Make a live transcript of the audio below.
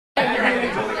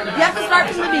have to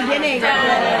start from the beginning.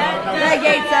 The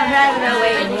gates of heaven are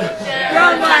waiting.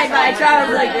 Thrown wide by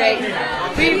trials like great.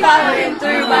 We following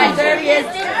through by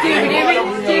 30th.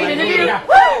 Doo-doo-doo, doo-doo-doo,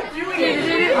 woo!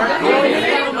 Doo-doo-doo,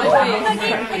 doo-doo-doo.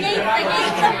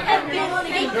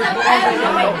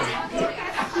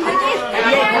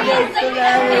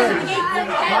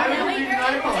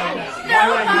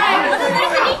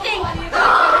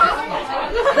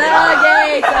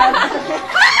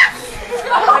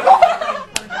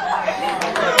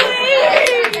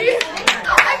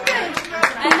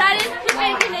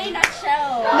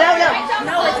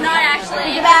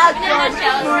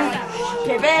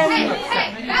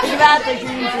 Think about the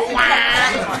dreams.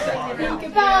 Think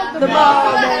about the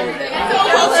moment.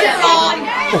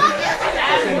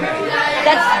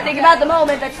 Think about the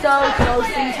moment that's so close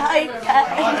and tight.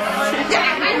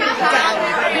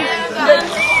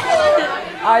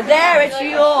 Are there at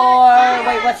your...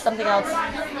 Wait, what's something else? Think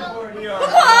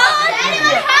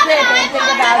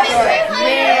about your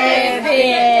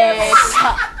ribs.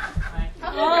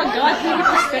 Oh God, you're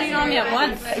spitting on me at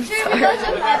once. I'm sorry.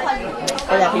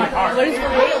 What is your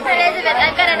name? Elizabeth,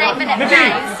 I've got a knife and it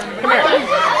flies. Come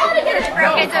here. It's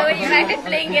broken, so when you might be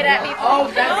fling it at me. Oh,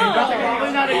 that's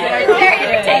probably not a good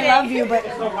idea. I love you, but...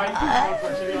 I'm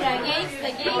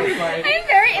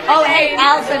very imitated. Oh, hey,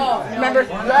 Allison, remember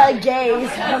the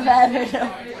gays of heaven?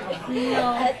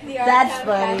 That's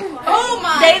funny. Oh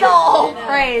my! Say the whole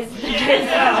phrase.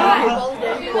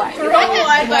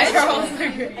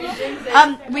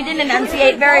 We didn't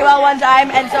enunciate very well one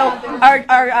time, and so our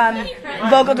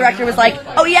vocal director was like,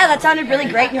 "Oh yeah, that sounded really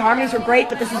great, and your harmonies were great,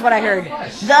 but this is what I heard: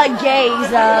 the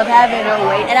gays of heaven are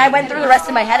waiting." And I went through the rest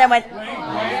of my head. I went,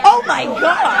 "Oh my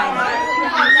god!"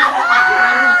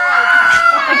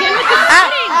 Again with the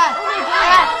spitting.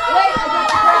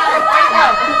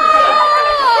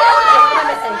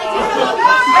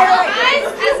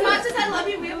 As much as I love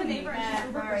you, we have a neighbor.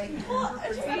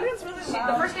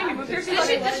 The first time you moved here,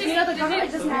 the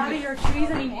government doesn't have your trees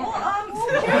anymore.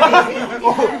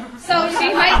 So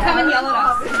she might come and yell at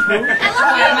us.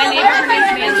 My neighbor, her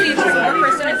name's Nancy. She's a more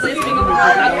person and plays bingo ball.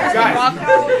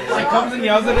 She comes and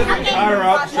yells at us and tie her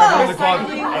up, shove her in the closet.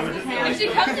 If she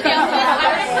comes and yells at us,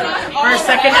 I'm going to put on all For a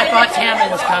second, I thought Tammy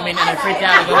was coming, and I freaked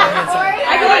out. I go on the inside.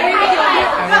 I go like,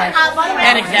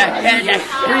 Panic attack, panic attack.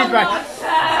 Breathe back.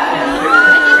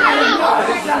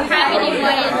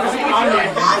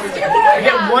 I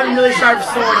get one really sharp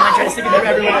sword, and I try to stick it through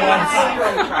everyone at once.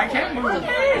 I can't move.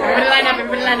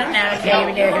 Everybody line up now. Okay,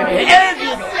 over there.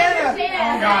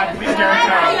 God, please, Derek.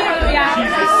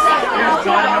 Jesus.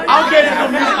 I'll get it.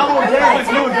 I'm on dance.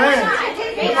 No dance.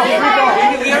 Get my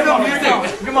freak on.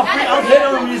 Get my freak. I'll get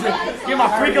on music. Get my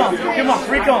freak on. Get my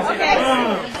freak on.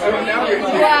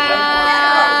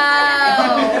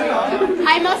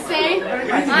 I must say, I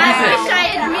wish I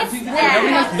had missed that.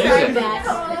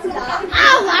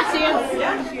 I'll laugh you.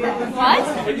 What?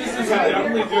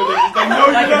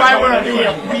 Like if I were a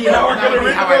real, that would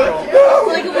be how I roll.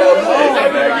 Like a little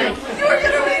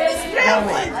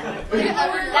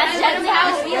That's generally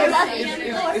how it feels, doesn't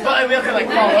it? But we could like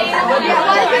fall over.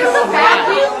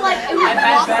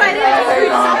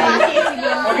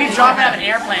 Or if you drop it out of an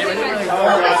airplane, it wouldn't really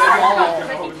roll.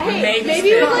 Maybe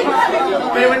it would like,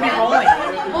 but it wouldn't be rolling.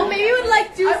 Well, maybe you would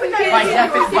like do some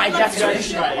By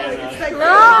definition. No!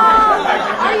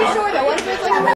 Are you sure though? What if it's like